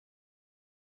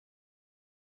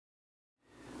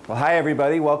Well, hi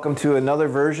everybody. Welcome to another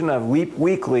version of LEAP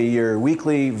Weekly, your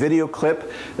weekly video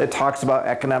clip that talks about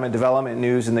economic development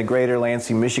news in the greater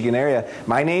Lansing, Michigan area.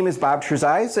 My name is Bob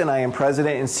Trezise and I am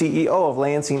President and CEO of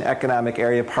Lansing Economic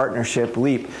Area Partnership,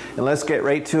 LEAP. And let's get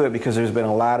right to it because there's been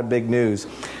a lot of big news.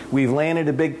 We've landed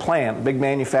a big plant, a big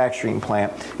manufacturing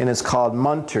plant, and it's called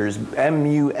Munter's,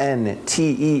 M-U-N-T-E-R-S.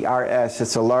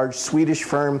 It's a large Swedish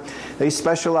firm. They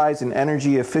specialize in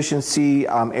energy efficiency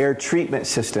air treatment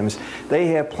systems. They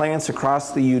have plants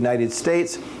across the United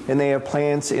States, and they have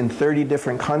plants in 30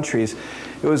 different countries.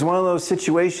 It was one of those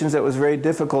situations that was very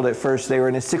difficult at first. They were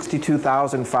in a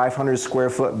 62,500 square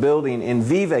foot building in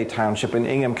Vevay Township in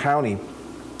Ingham County.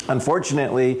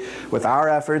 Unfortunately, with our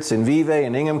efforts in Vevay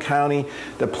and Ingham County,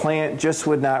 the plant just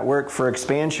would not work for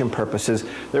expansion purposes.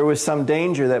 There was some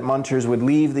danger that Munters would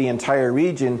leave the entire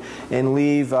region and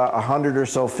leave 100 or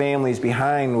so families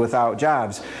behind without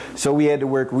jobs. So we had to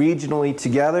work regionally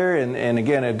together, and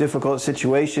again, a difficult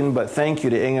situation, but thank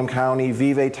you to Ingham County,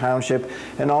 Vevay Township,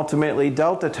 and ultimately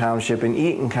Delta Township in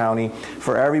Eaton County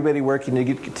for everybody working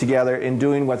together and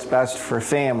doing what's best for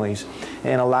families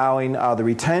and allowing the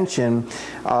retention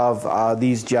of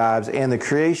these jobs and the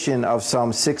creation of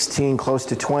some 16, close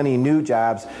to 20 new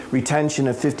jobs, retention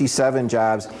of 57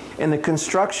 jobs, and the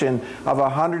construction of a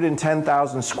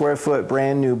 110,000 square foot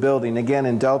brand new building, again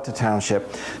in Delta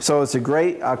Township. So it's a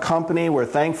great company. We're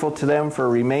thankful to them for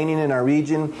remaining in our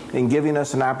region and giving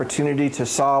us an opportunity to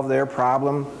solve their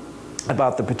problem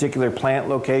about the particular plant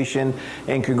location,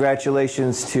 and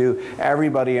congratulations to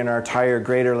everybody in our entire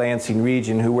greater Lansing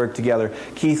region who worked together.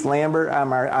 Keith Lambert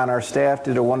on our staff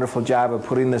did a wonderful job of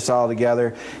putting this all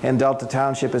together, and Delta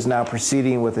Township is now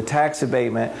proceeding with a tax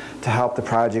abatement to help the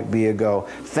project be a go.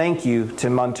 Thank you to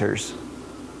Munters.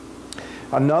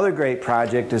 Another great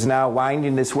project is now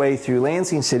winding its way through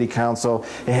Lansing City Council.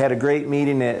 It had a great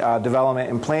meeting at Development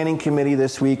and Planning Committee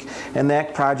this week, and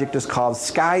that project is called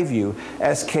SkyVue,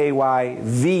 S-K-Y-V-U-E.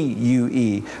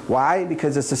 Why?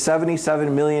 Because it's a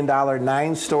 $77 million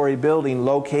 9-story building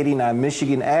locating on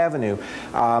Michigan Avenue,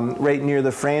 right near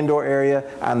the Frandor area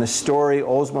on the Story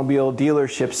Oldsmobile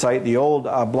dealership site, the old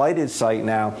blighted site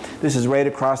now. This is right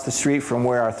across the street from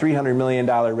where our $300 million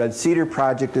Red Cedar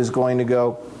project is going to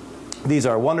go. These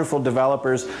are wonderful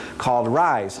developers called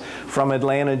Rise from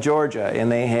Atlanta, Georgia,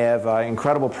 and they have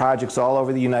incredible projects all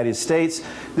over the United States.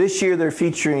 This year they're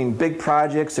featuring big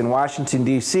projects in Washington,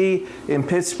 D.C., in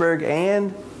Pittsburgh,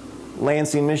 and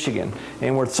Lansing, Michigan,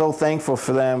 and we're so thankful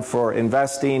for them for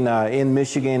investing in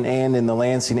Michigan and in the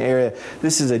Lansing area.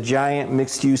 This is a giant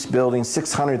mixed-use building,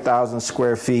 600,000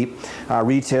 square feet,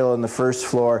 retail in the first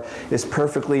floor. It's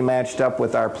perfectly matched up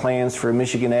with our plans for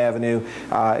Michigan Avenue,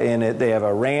 and they have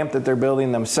a ramp that they're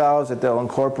building themselves that they'll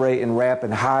incorporate and wrap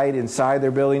and hide inside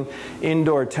their building.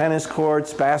 Indoor tennis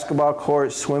courts, basketball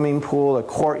courts, swimming pool, a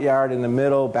courtyard in the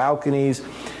middle, balconies.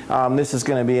 This is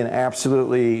going to be an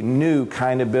absolutely new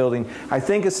kind of building. I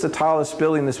think it's the tallest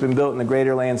building that's been built in the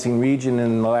greater Lansing region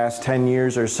in the last 10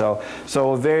 years or so.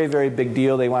 So a very, very big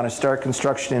deal. They want to start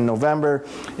construction in November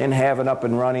and have it up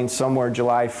and running somewhere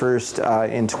July 1st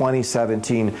in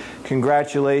 2017.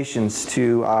 Congratulations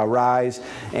to Rise,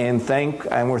 and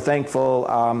we're thankful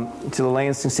to the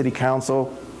Lansing City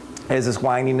Council as it's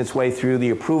winding its way through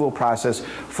the approval process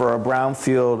for a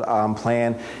brownfield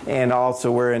plan, and also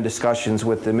we're in discussions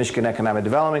with the Michigan Economic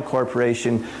Development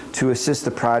Corporation to assist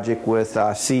the project with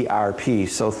CRP.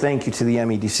 So thank you to the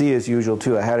MEDC as usual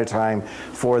too ahead of time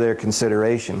for their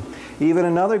consideration. Even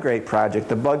another great project,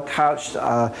 the Kouts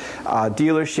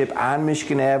dealership on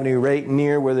Michigan Avenue right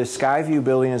near where the SkyVue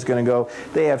building is going to go.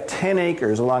 They have 10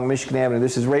 acres along Michigan Avenue.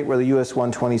 This is right where the US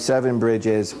 127 bridge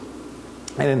is.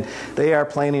 And they are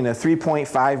planning a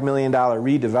 $3.5 million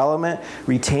redevelopment,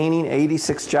 retaining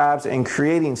 86 jobs and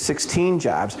creating 16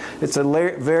 jobs. It's a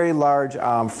very large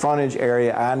frontage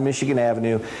area on Michigan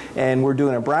Avenue, and we're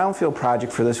doing a brownfield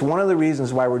project for this. One of the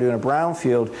reasons why we're doing a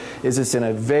brownfield is it's in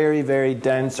a very, very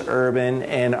dense urban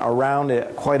and around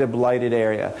it quite a blighted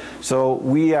area. So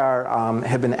we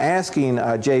have been asking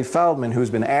Jay Feldman, who's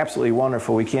been absolutely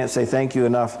wonderful. We can't say thank you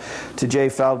enough to Jay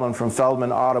Feldman from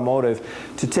Feldman Automotive,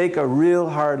 to take a real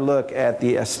hard look at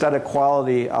the aesthetic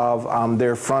quality of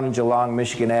their frontage along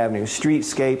Michigan Avenue,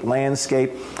 streetscape,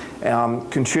 landscape,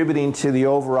 contributing to the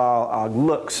overall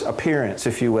appearance,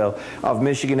 if you will, of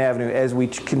Michigan Avenue as we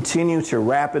continue to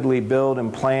rapidly build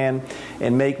and plan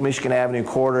and make Michigan Avenue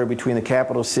corridor between the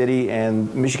capital city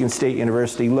and Michigan State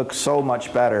University look so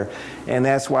much better. And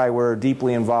that's why we're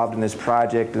deeply involved in this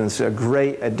project, and it's a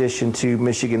great addition to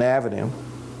Michigan Avenue.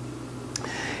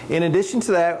 In addition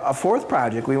to that, a fourth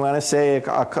project, we want to say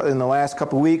in the last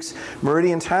couple of weeks,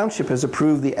 Meridian Township has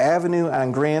approved the Avenue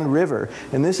on Grand River.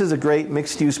 And this is a great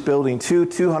mixed-use building too,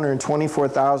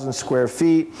 224,000 square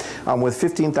feet with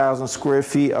 15,000 square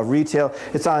feet of retail.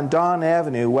 It's on Dawn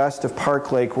Avenue west of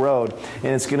Park Lake Road.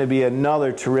 And it's going to be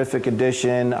another terrific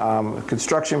addition,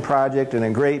 construction project, and a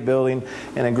great building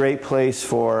and a great place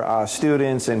for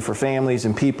students and for families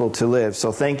and people to live.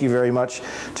 So thank you very much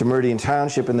to Meridian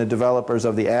Township and the developers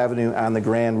of the Avenue on the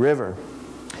Grand River.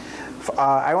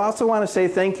 I also want to say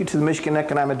thank you to the Michigan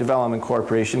Economic Development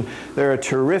Corporation. They're a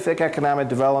terrific economic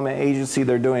development agency.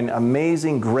 They're doing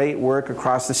amazing, great work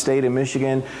across the state of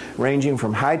Michigan, ranging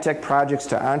from high-tech projects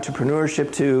to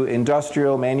entrepreneurship to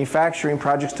industrial manufacturing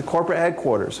projects to corporate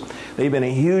headquarters. They've been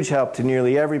a huge help to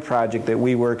nearly every project that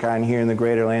we work on here in the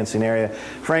greater Lansing area.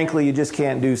 Frankly, you just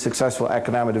can't do successful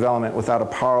economic development without a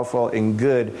powerful and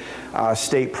good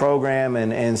state program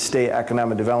and state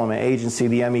economic development agency.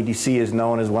 The MEDC is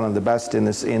known as one of the best in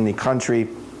the country,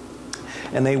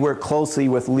 and they work closely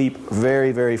with LEAP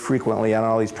very, very frequently on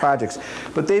all these projects.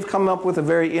 But they've come up with a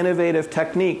very innovative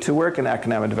technique to work in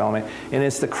economic development, and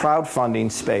it's the crowdfunding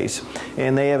space.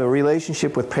 And they have a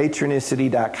relationship with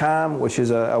patronicity.com, which is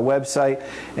a website.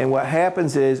 And what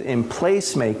happens is, in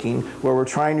placemaking, where we're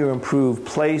trying to improve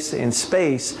place and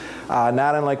space,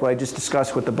 not unlike what I just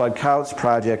discussed with the Bud Kouts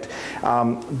project,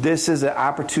 this is an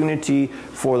opportunity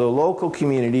for the local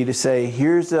community to say,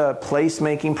 here's a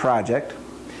placemaking project.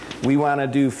 We want to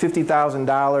do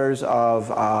 $50,000 of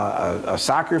a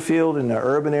soccer field in the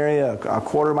urban area, a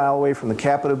quarter mile away from the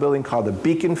Capitol building, called the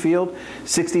Beacon Field.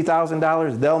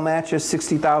 $60,000. They'll match us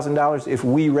 $60,000 if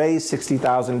we raise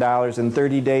 $60,000 in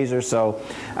 30 days or so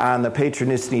on the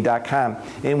patronicity.com.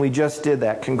 And we just did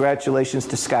that. Congratulations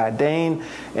to Scott Dane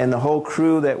and the whole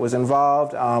crew that was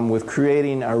involved with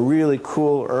creating a really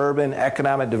cool urban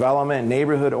economic development,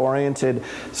 neighborhood-oriented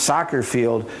soccer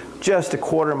field just a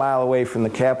quarter mile away from the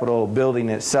Capitol building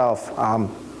itself.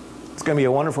 It's going to be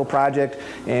a wonderful project,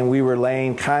 and we were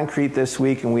laying concrete this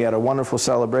week, and we had a wonderful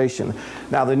celebration.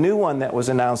 Now, the new one that was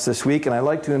announced this week, and I'd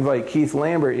like to invite Keith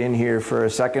Lambert in here for a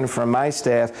second from my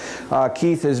staff.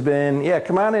 Keith has been, yeah,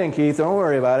 come on in, Keith, don't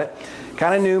worry about it.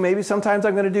 Kind of new. Maybe sometimes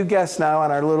I'm going to do guests now on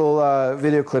our little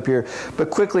video clip here. But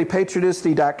quickly,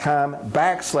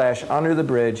 patronicity.com/under the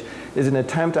bridge is an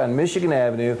attempt on Michigan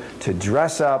Avenue to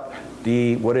dress up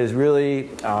what is really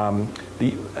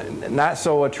the not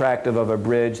so attractive of a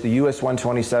bridge, the US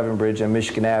 127 bridge on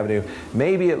Michigan Avenue.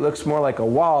 Maybe it looks more like a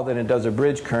wall than it does a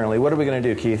bridge currently. What are we going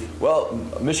to do, Keith? Well,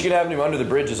 Michigan Avenue under the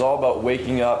bridge is all about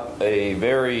waking up a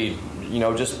very,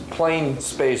 just plain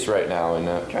space right now, and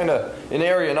kind of an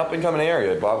area, an up-and-coming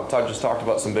area. Bob just talked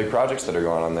about some big projects that are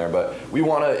going on there, but we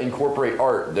want to incorporate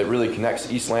art that really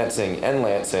connects East Lansing and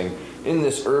Lansing in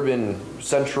this urban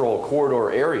central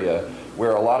corridor area,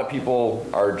 where a lot of people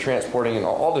are transporting in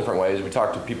all different ways. We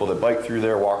talk to people that bike through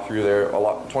there, walk through there.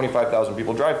 25,000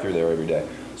 people drive through there every day.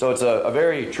 So it's a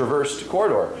very traversed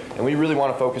corridor, and we really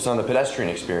want to focus on the pedestrian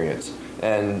experience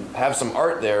and have some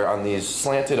art there on these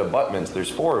slanted abutments. There's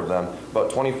 4 of them, about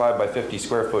 25 by 50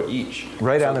 square foot each.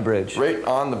 Right on the bridge. Right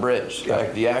on the bridge. Yeah.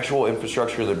 Like the actual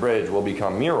infrastructure of the bridge will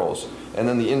become murals, and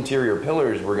then the interior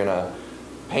pillars we're gonna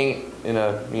paint in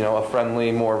a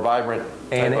friendly, more vibrant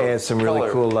and add some really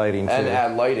cool lighting too. And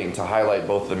add lighting to highlight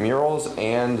both the murals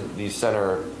and the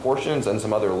center portions and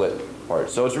some other lit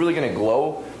parts. So it's really going to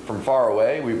glow from far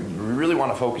away. We really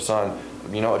want to focus on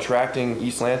attracting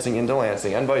East Lansing into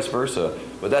Lansing and vice versa.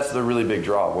 But that's the really big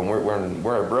draw. When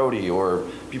we're at Brody or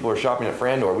people are shopping at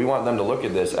Frandor, we want them to look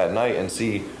at this at night and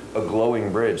see a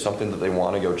glowing bridge, something that they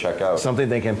want to go check out. Something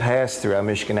they can pass through on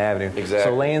Michigan Avenue. Exactly.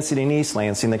 So Lansing and East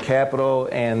Lansing, the Capitol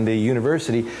and the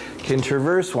university, can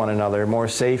traverse one another more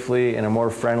safely in a more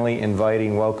friendly,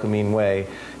 inviting, welcoming way.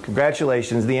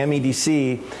 Congratulations, the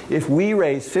MEDC. If we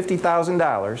raise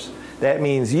 $50,000, that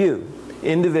means you,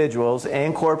 individuals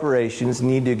and corporations,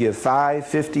 need to give $5,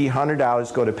 $50,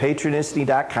 $100. Go to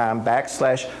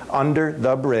patronicity.com/under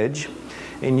the bridge.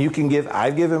 And you can give,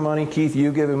 I've given money, Keith,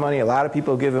 you've given money, a lot of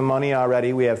people have given money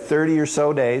already. We have 30 or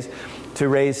so days to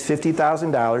raise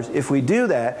 $50,000. If we do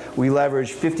that, we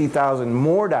leverage $50,000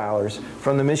 more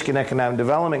from the Michigan Economic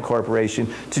Development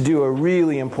Corporation to do a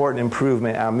really important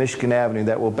improvement on Michigan Avenue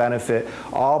that will benefit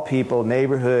all people,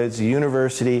 neighborhoods, the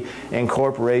university, and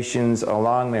corporations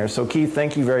along there. So Keith,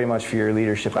 thank you very much for your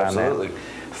leadership on that. Absolutely.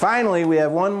 Finally, we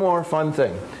have one more fun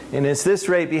thing, and it's this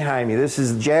right behind me. This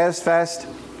is Jazz Fest.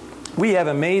 We have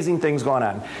amazing things going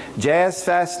on. Jazz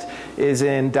Fest is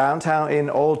in downtown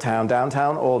Old Town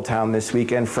this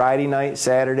weekend, Friday night,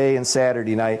 Saturday, and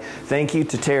Saturday night. Thank you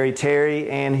to Terry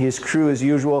and his crew as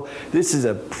usual. This is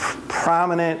a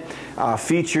prominent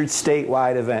featured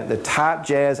statewide event. The top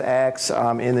jazz acts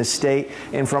in the state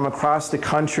and from across the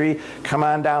country come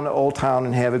on down to Old Town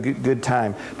and have a good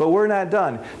time. But we're not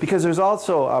done, because there's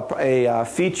also a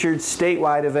featured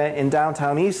statewide event in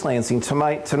downtown East Lansing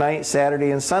tonight,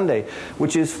 Saturday, and Sunday,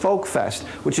 which is Folk Fest,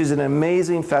 which is an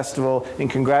amazing festival, and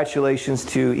congratulations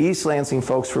to East Lansing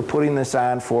folks for putting this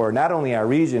on for not only our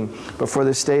region, but for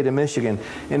the state of Michigan.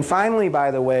 And finally,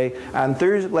 by the way, on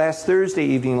last Thursday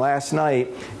evening, last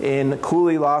night, in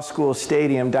Cooley Law School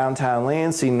Stadium, downtown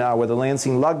Lansing, where the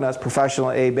Lansing Lugnuts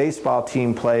professional A baseball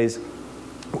team plays,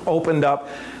 opened up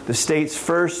the state's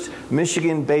first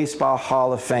Michigan Baseball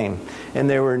Hall of Fame. And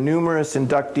there were numerous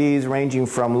inductees ranging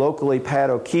from locally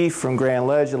Pat O'Keefe from Grand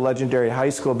Ledge, a legendary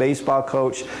high school baseball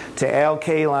coach, to Al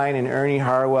Kaline and Ernie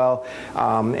Harwell,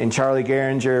 and Charlie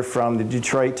Gehringer from the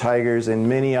Detroit Tigers, and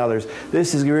many others.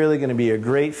 This is really going to be a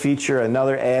great feature,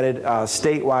 another added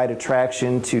statewide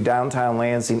attraction to downtown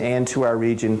Lansing and to our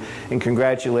region. And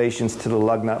congratulations to the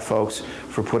Lugnut folks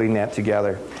for putting that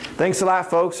together. Thanks a lot,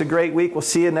 folks. A great week. We'll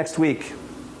see you next week.